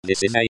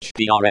This is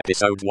HPR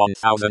episode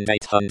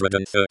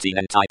 1813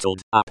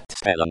 entitled Apt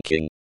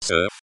Spelunking,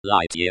 Surf,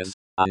 Lightyears,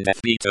 and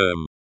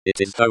fbterm. It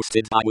is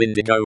hosted by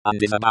Windigo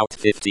and is about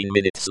 15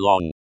 minutes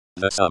long.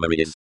 The summary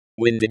is: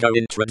 Windigo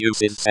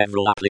introduces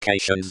several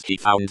applications he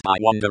found by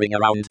wandering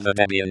around the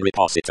Debian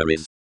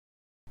repositories.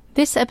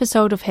 This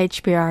episode of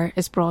HPR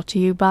is brought to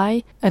you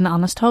by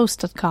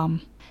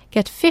anhonesthost.com.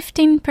 Get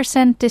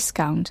 15%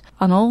 discount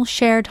on all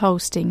shared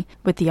hosting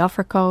with the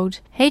offer code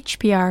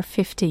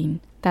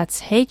HPR15.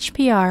 That's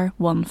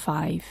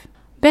HPR15.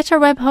 Better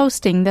web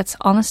hosting that's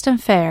honest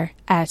and fair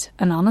at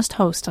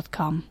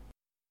anhonesthost.com.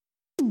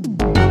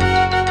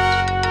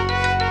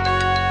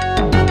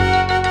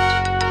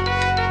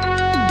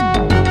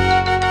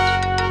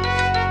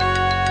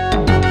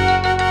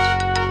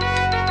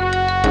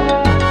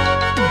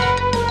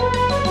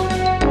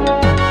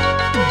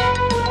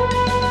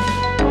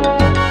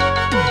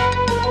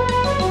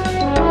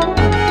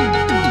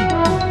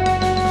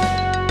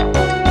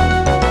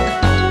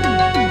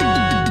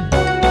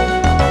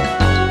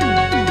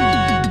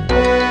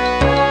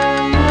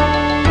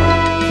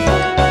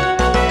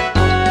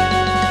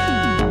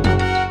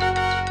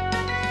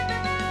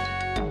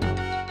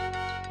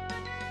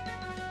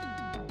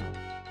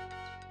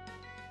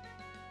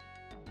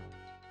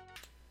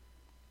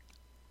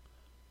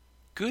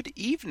 Good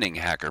evening,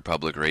 Hacker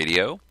Public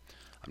Radio.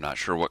 I'm not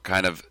sure what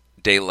kind of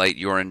daylight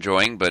you're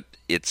enjoying, but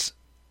it's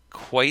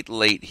quite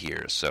late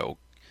here, so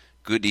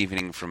good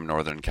evening from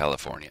Northern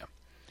California.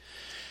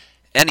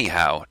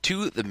 Anyhow,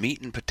 to the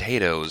meat and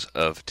potatoes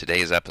of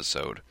today's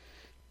episode.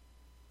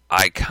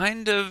 I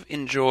kind of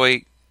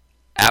enjoy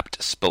Apt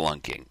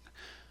Spelunking,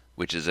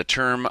 which is a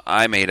term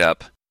I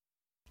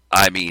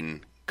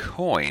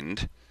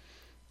coined,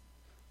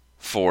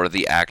 for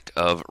the act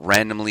of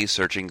randomly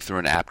searching through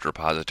an apt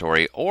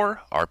repository,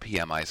 or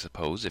RPM I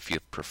suppose if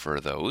you prefer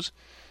those,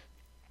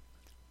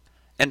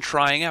 and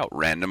trying out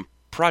random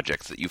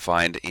projects that you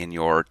find in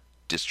your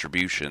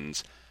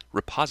distribution's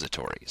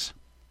repositories.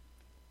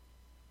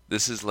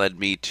 This has led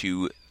me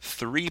to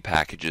 3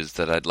 packages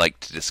that I'd like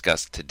to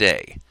discuss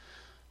today: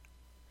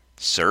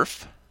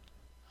 Surf,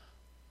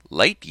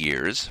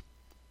 Lightyears,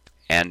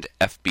 and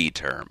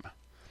fbterm.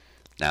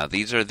 Now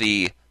these are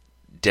the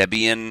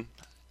Debian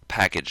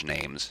package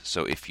names,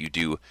 so if you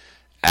do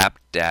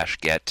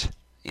apt-get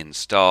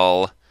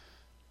install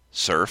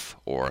Surf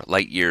or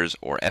Lightyears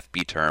or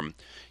fbterm,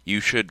 you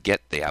should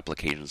get the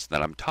applications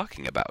that I'm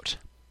talking about.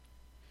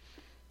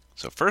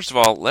 So first of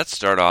all, let's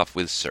start off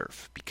with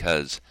Surf,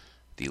 because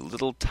the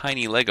little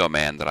tiny Lego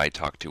man that I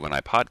talk to when I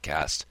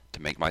podcast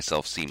to make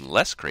myself seem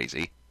less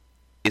crazy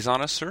is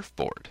on a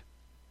surfboard.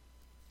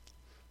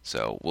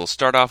 So we'll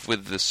start off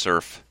with the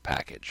Surf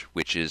package,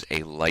 which is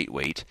a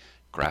lightweight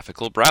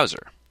graphical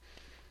browser.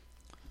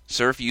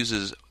 Surf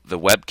uses the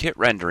WebKit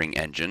rendering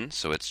engine,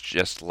 so it's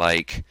just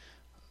like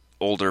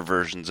older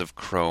versions of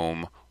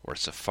Chrome or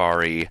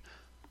Safari,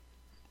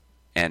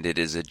 and it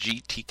is a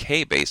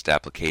GTK-based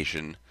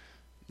application,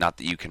 not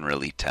that you can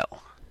really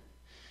tell.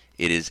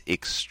 It is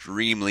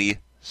extremely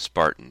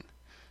Spartan.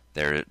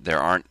 There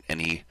aren't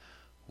any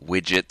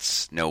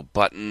widgets, no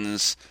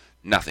buttons,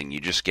 nothing. You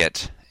just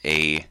get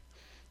a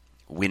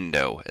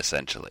window,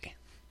 essentially.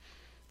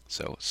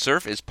 So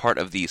Surf is part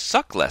of the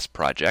Suckless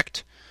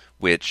project,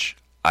 which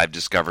I've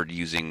discovered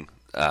using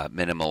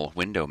minimal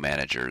window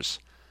managers.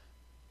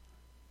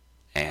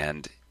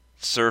 And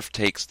Surf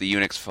takes the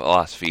Unix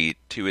philosophy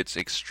to its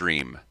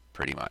extreme,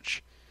 pretty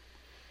much.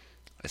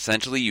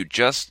 Essentially, you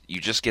just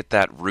get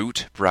that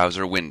root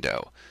browser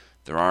window.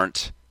 There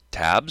aren't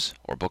tabs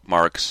or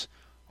bookmarks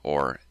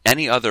or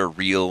any other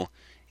real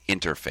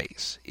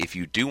interface. If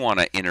you do want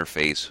to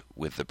interface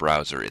with the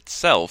browser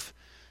itself,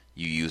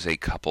 you use a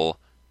couple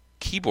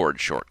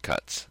keyboard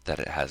shortcuts that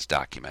it has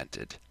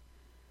documented.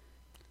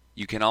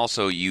 You can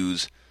also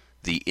use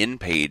the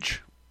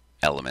in-page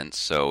elements,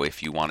 so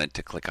if you wanted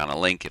to click on a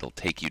link, it'll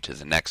take you to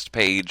the next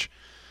page.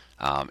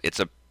 It's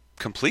a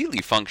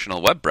completely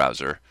functional web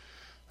browser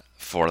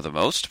for the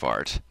most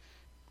part.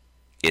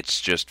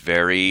 It's just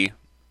very,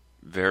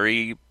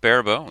 very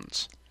bare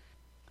bones.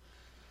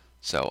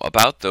 So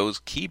about those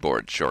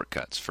keyboard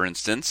shortcuts, for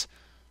instance,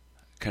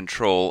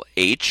 Control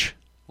H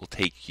will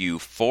take you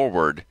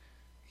forward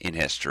in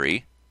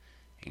history,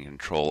 and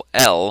Control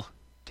L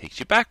takes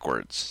you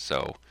backwards.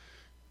 So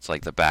it's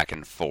like the back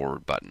and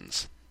forward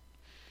buttons.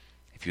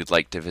 If you'd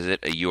like to visit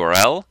a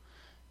URL,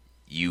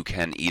 you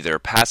can either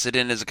pass it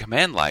in as a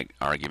command line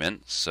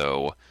argument,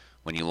 so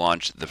when you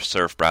launch the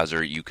Surf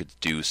browser, you could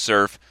do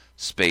surf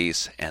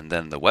space and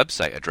then the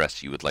website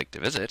address you would like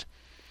to visit,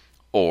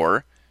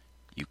 or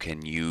you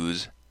can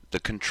use the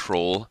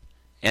Control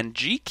and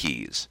G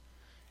keys,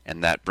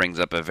 and that brings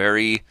up a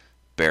very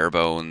bare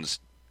bones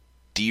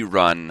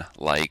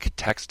drun-like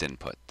text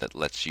input that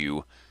lets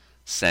you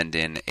send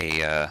in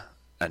a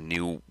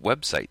new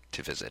website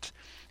to visit.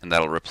 And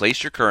that'll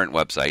replace your current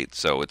website,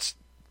 so it's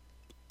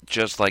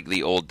just like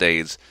the old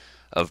days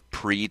of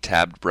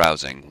pre-tabbed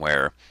browsing,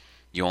 where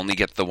you only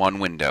get the one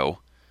window,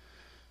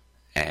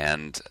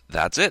 and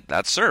that's it.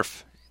 That's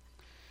Surf.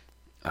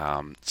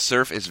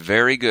 Surf is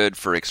very good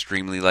for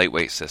extremely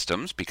lightweight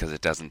systems because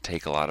it doesn't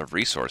take a lot of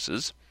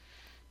resources,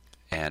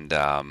 and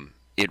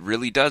it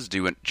really does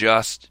do it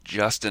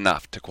just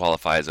enough to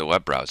qualify as a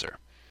web browser.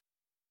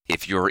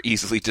 If you're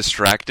easily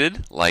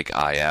distracted, like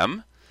I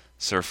am,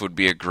 Surf would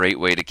be a great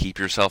way to keep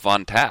yourself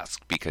on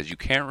task because you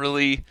can't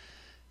really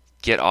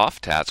get off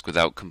task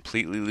without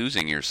completely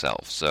losing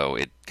yourself. So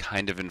it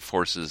kind of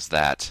enforces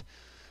that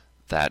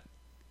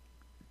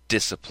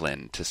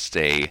discipline to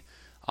stay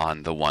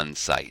on the one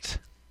site.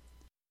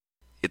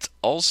 It's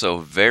also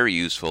very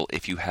useful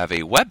if you have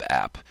a web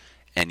app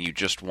and you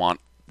just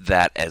want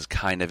that as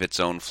kind of its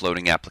own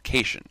floating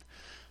application.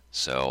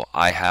 So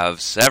I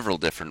have several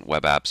different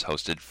web apps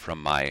hosted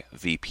from my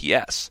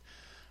VPS.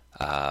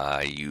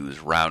 I use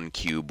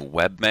Roundcube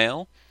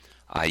Webmail.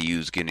 I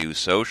use GNU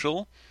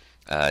Social.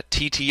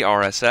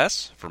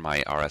 TTRSS for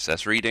my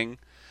RSS reading.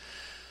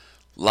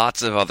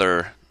 Lots of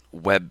other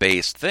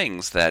web-based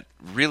things that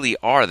really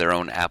are their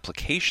own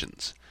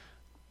applications.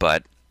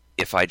 But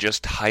if I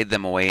just hide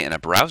them away in a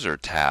browser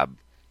tab,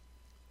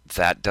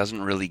 that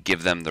doesn't really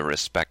give them the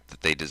respect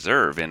that they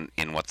deserve in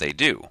what they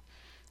do.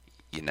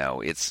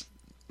 It's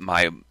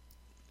my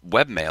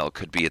webmail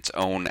could be its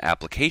own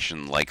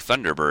application like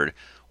Thunderbird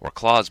or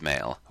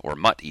Clawsmail or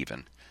Mutt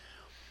even.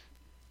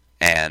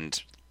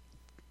 And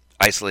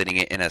isolating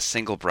it in a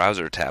single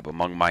browser tab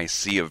among my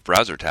sea of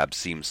browser tabs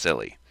seems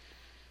silly.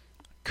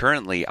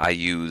 Currently, I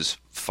use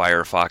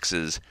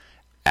Firefox's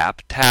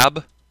App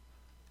Tab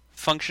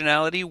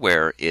functionality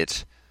where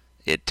it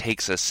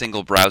takes a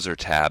single browser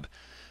tab,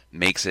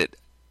 makes it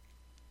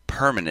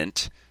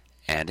permanent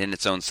and in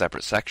its own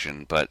separate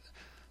section, but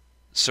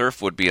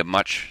Surf would be a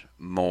much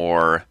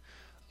more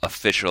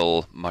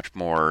official, much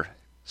more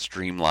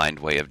streamlined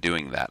way of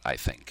doing that, I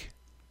think.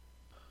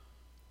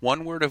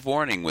 One word of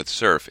warning with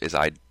Surf is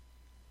I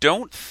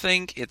don't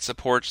think it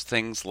supports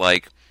things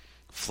like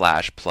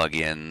Flash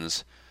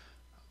plugins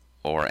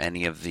or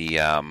any of the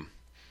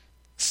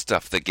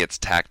stuff that gets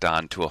tacked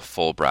on to a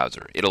full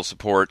browser. It'll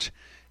support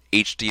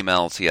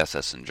HTML,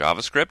 CSS, and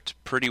JavaScript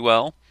pretty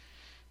well,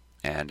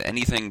 and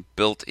anything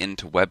built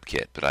into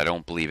WebKit, but I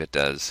don't believe it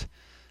does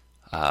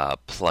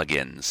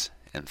plugins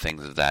and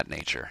things of that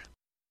nature.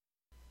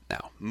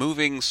 Now,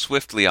 moving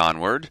swiftly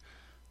onward,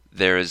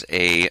 there's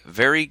a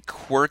very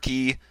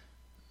quirky,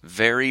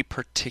 very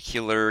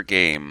particular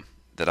game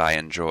that I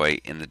enjoy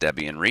in the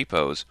Debian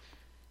repos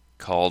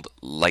called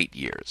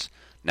Lightyears.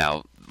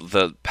 Now,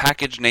 the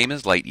package name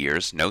is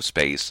Lightyears, no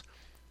space,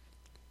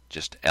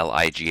 just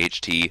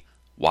LIGHTYEARS,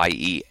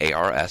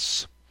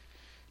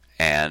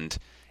 and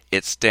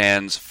it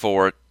stands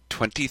for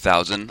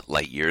 20,000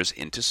 light years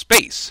into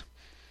space,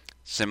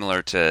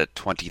 similar to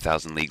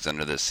 20,000 Leagues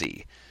Under the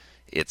Sea.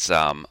 It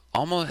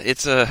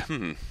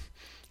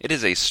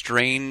is a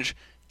strange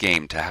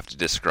game to have to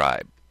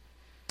describe.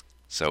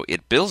 So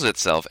it bills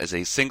itself as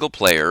a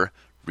single-player,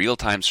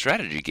 real-time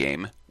strategy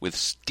game with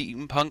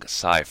steampunk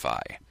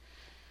sci-fi,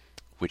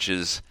 which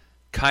is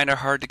kind of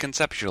hard to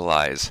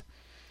conceptualize.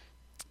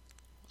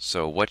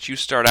 So what you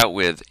start out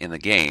with in the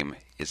game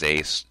is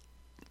a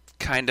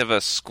kind of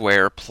a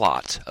square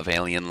plot of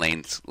alien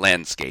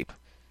landscape,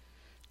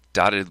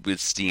 dotted with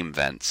steam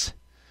vents,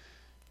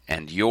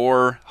 and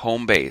your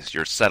home base,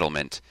 your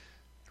settlement,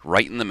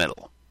 right in the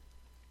middle.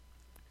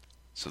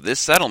 So this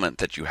settlement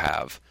that you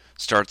have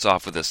starts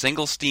off with a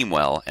single steam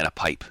well and a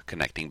pipe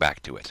connecting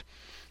back to it.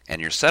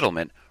 And your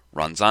settlement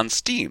runs on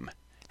steam,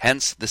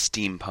 hence the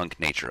steampunk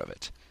nature of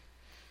it.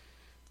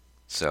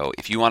 So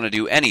if you want to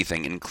do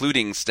anything,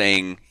 including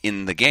staying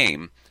in the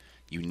game,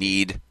 you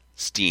need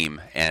steam,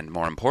 and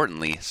more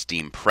importantly,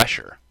 steam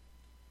pressure.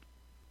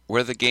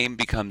 Where the game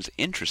becomes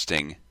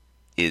interesting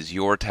is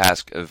your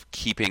task of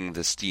keeping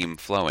the steam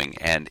flowing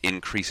and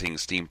increasing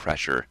steam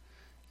pressure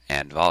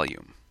and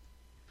volume.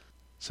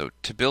 So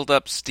to build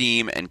up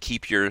steam and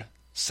keep your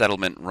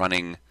settlement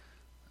running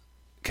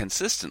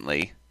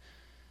consistently,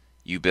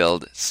 you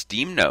build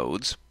steam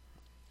nodes,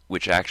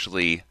 which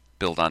actually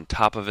build on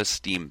top of a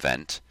steam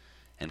vent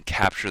and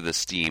capture the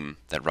steam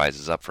that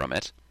rises up from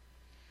it,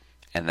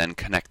 and then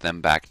connect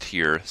them back to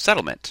your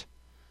settlement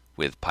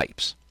with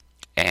pipes.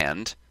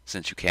 And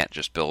since you can't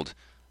just build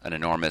an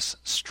enormous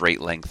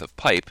straight length of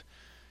pipe,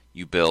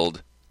 you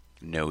build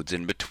nodes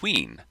in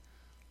between.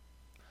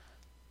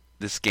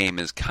 This game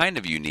is kind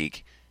of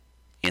unique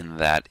in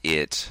that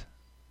it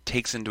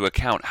takes into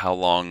account how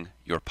long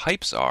your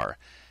pipes are,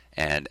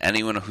 and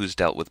anyone who's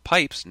dealt with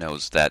pipes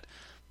knows that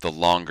the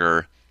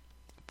longer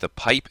the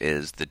pipe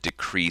is, the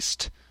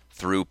decreased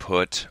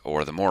throughput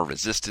or the more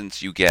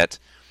resistance you get,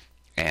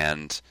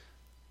 and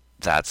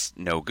that's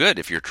no good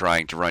if you're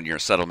trying to run your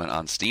settlement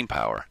on steam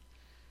power.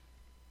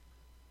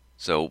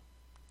 So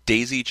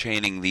daisy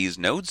chaining these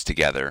nodes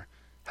together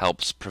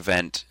helps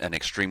prevent an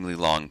extremely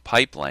long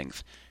pipe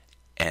length,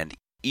 and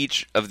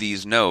each of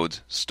these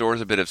nodes stores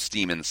a bit of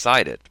steam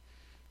inside it,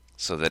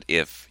 so that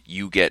if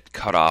you get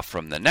cut off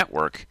from the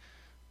network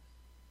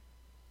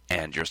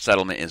and your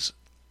settlement is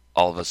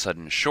all of a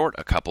sudden short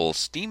a couple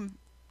steam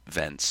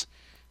vents,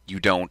 you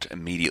don't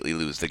immediately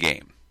lose the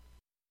game.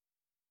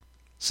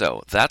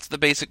 So that's the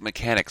basic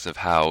mechanics of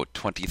how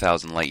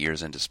 20,000 light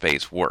years into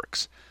space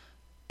works.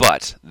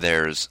 But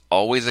there's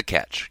always a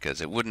catch, because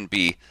it wouldn't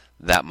be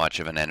that much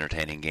of an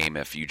entertaining game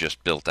if you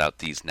just built out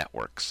these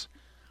networks.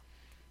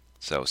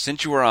 So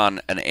since you are on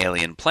an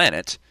alien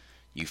planet,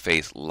 you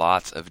face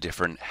lots of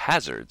different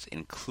hazards,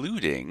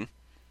 including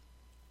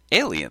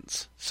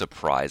aliens.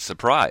 Surprise,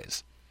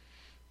 surprise.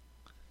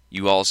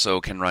 You also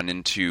can run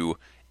into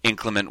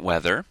inclement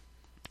weather,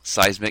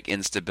 seismic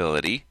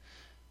instability,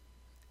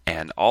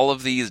 and all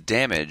of these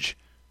damage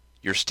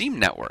your steam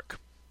network.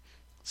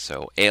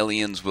 So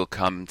aliens will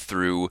come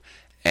through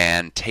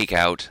and take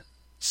out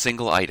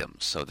single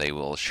items. So they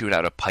will shoot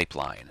out a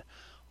pipeline,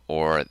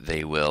 or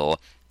they will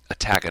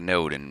attack a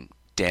node and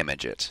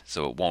damage it,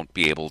 so it won't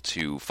be able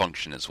to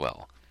function as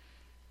well.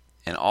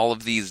 And all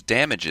of these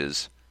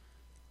damages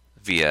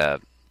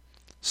via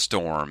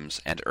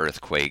storms and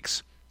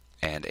earthquakes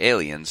and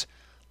aliens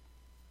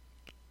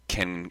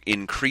can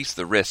increase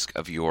the risk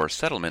of your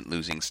settlement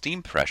losing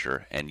steam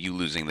pressure and you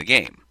losing the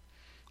game.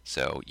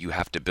 So you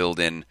have to build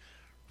in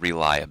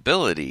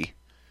reliability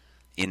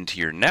into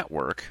your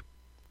network,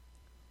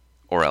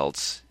 or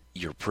else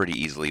you're pretty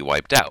easily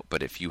wiped out.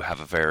 But if you have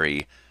a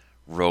very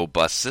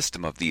robust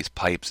system of these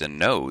pipes and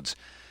nodes,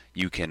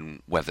 you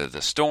can weather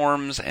the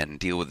storms and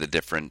deal with the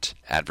different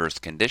adverse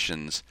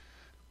conditions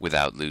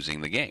without losing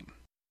the game.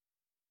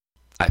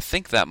 I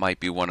think that might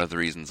be one of the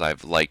reasons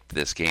I've liked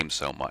this game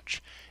so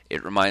much.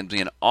 It reminds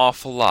me an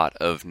awful lot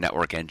of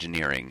network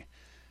engineering,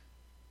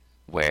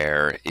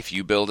 where if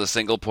you build a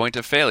single point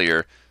of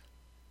failure,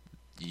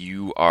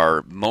 you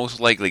are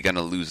most likely going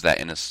to lose that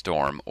in a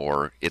storm,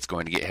 or it's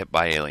going to get hit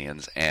by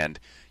aliens, and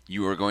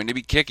you are going to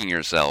be kicking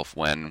yourself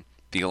when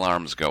the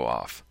alarms go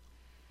off.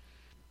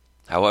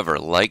 However,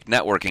 like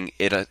networking,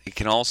 it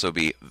can also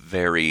be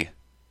very,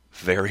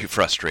 very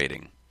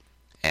frustrating.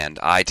 And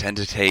I tend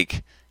to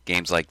take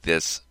games like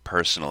this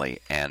personally,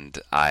 and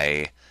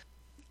I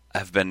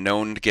have been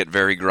known to get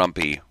very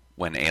grumpy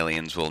when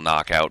aliens will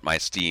knock out my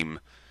steam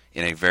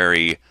in a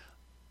very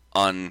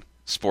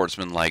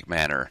unsportsmanlike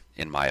manner,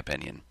 in my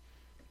opinion.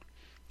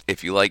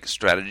 If you like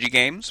strategy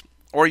games,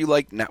 or you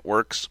like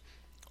networks,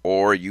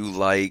 or you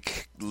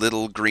like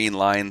little green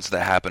lines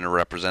that happen to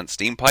represent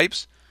steam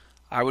pipes,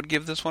 I would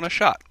give this one a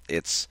shot.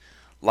 It's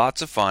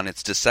lots of fun.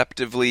 It's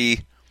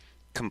deceptively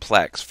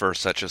complex for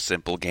such a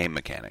simple game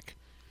mechanic.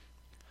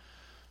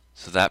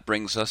 So that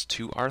brings us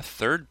to our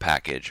third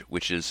package,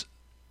 which is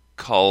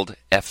called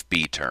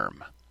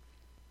fbterm.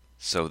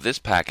 So this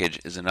package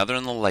is another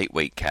in the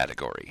lightweight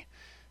category.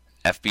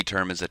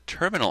 fbterm is a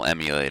terminal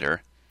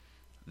emulator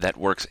that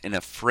works in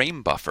a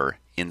frame buffer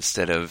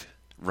instead of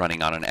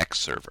running on an X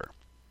server.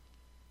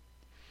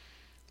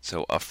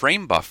 So a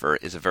frame buffer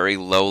is a very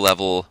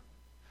low-level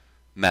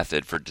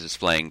method for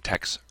displaying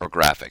text or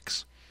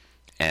graphics,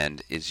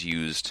 and is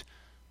used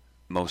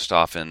most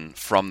often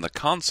from the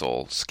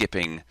console,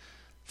 skipping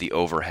the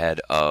overhead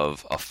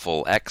of a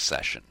full X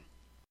session.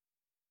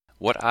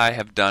 What I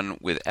have done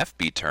with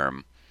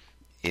fbterm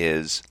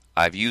is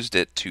I've used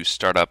it to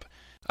start up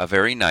a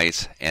very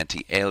nice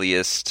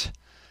anti-aliased,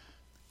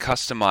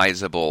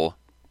 customizable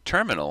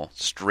terminal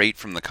straight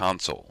from the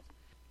console.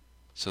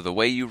 So the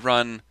way you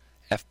run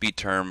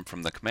fbterm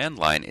from the command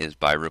line is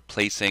by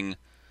replacing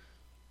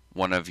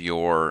one of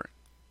your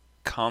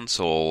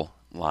console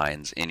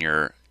lines in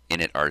your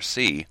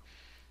init.rc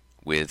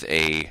with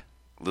a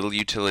little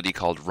utility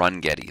called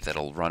rungetty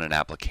that'll run an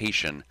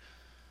application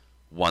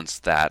once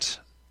that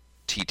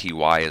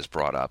TTY is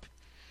brought up,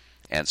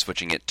 and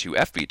switching it to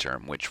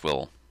fbterm, which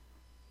will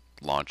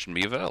launch and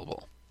be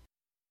available.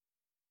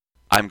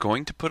 I'm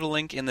going to put a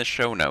link in the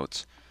show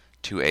notes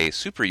to a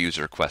super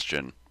user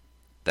question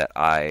that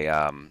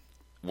I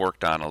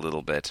worked on a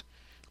little bit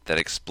that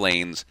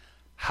explains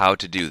how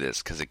to do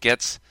this, because it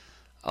gets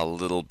a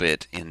little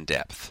bit in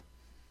depth.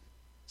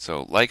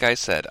 So, like I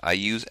said, I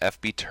use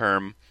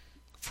fbterm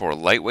for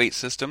lightweight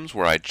systems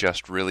where I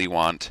just really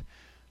want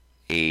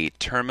a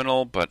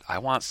terminal, but I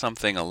want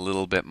something a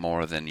little bit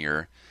more than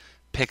your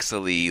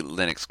pixely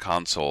Linux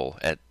console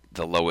at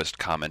the lowest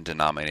common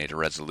denominator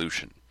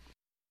resolution.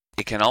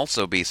 It can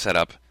also be set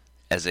up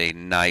as a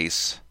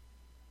nice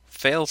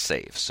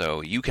failsafe,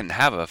 so you can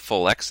have a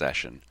full X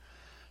session,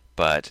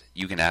 but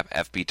you can have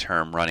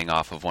fbterm running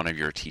off of one of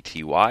your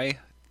TTY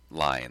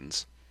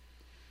lines,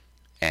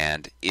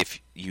 and if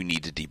you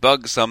need to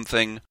debug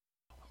something,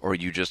 or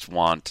you just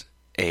want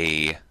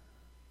a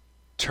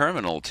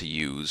terminal to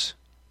use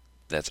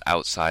that's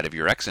outside of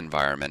your X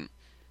environment,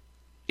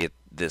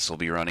 this will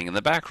be running in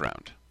the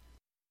background.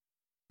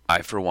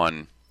 I, for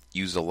one,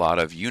 use a lot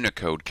of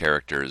Unicode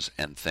characters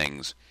and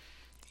things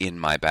in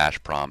my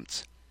bash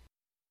prompts.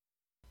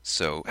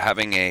 So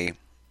having a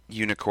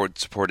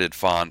Unicode-supported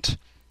font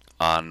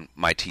on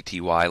my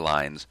TTY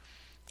lines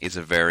is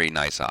a very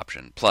nice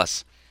option.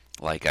 Plus,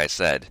 like I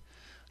said,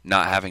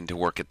 not having to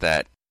work at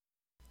that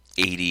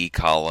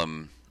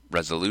 80-column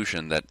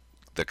resolution that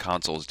the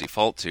consoles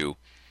default to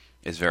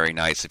is very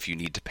nice if you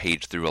need to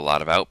page through a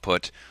lot of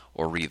output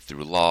or read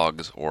through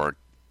logs or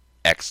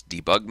X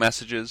debug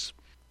messages.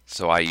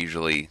 So I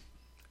usually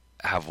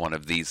have one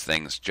of these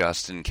things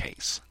just in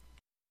case.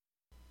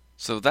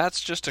 So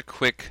that's just a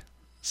quick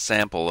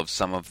sample of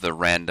some of the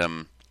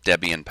random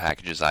Debian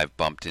packages I've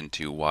bumped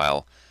into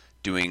while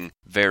doing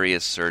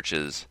various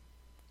searches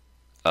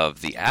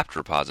of the apt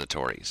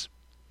repositories.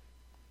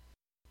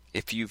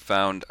 If you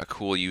found a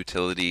cool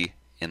utility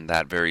in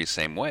that very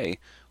same way,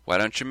 why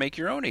don't you make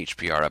your own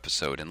HPR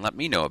episode and let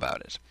me know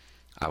about it?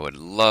 I would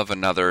love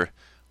another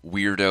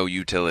weirdo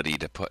utility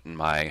to put in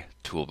my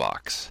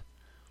toolbox.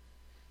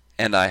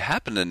 And I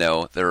happen to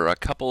know there are a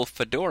couple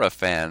Fedora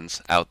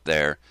fans out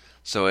there,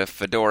 so if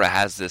Fedora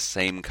has this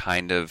same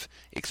kind of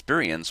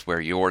experience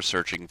where you're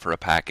searching for a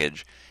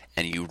package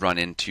and you run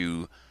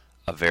into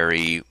a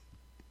very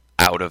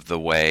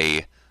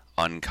out-of-the-way,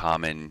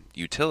 uncommon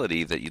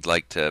utility that you'd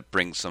like to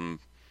bring some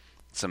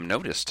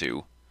notice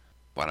to,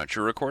 why don't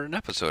you record an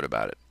episode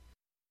about it?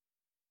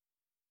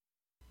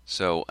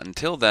 So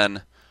until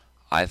then,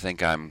 I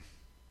think I'm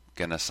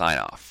going to sign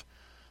off.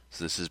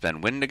 So this has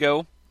been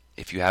Windigo.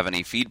 If you have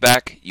any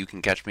feedback, you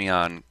can catch me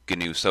on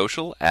GNU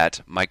Social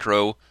at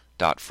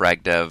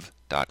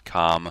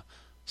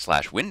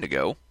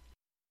micro.fragdev.com/Windigo.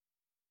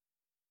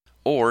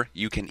 Or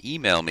you can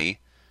email me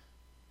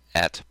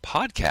at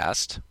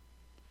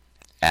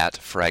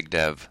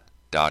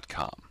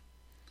podcast@fragdev.com.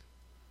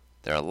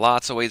 There are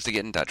lots of ways to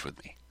get in touch with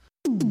me.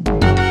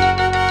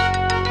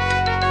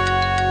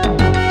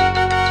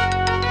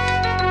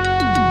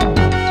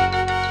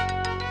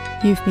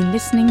 You've been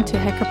listening to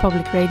Hacker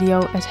Public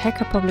Radio at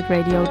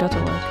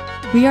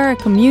hackerpublicradio.org. We are a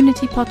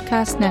community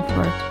podcast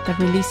network that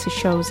releases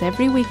shows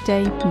every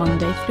weekday,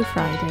 Monday through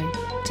Friday.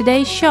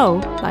 Today's show,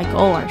 like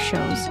all our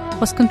shows,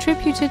 was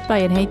contributed by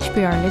an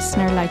HPR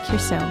listener like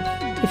yourself.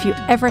 If you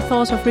ever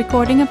thought of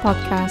recording a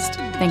podcast,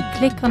 then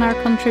click on our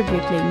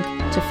contribute link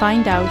to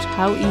find out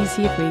how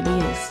easy it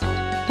really is.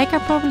 Hacker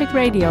Public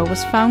Radio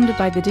was founded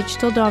by the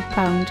Digital Dog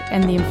Pound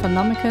and the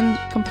Infonomicon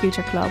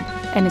Computer Club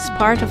and is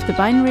part of the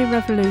binary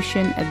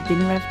revolution at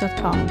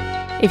binrev.com.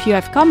 If you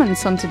have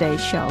comments on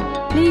today's show,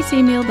 please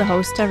email the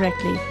host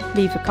directly,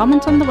 leave a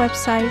comment on the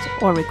website,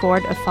 or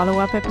record a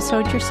follow-up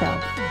episode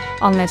yourself.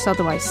 Unless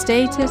otherwise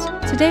stated,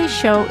 today's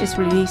show is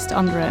released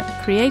under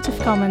a Creative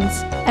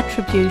Commons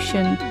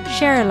Attribution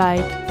Share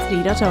Alike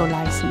 3.0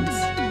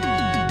 license.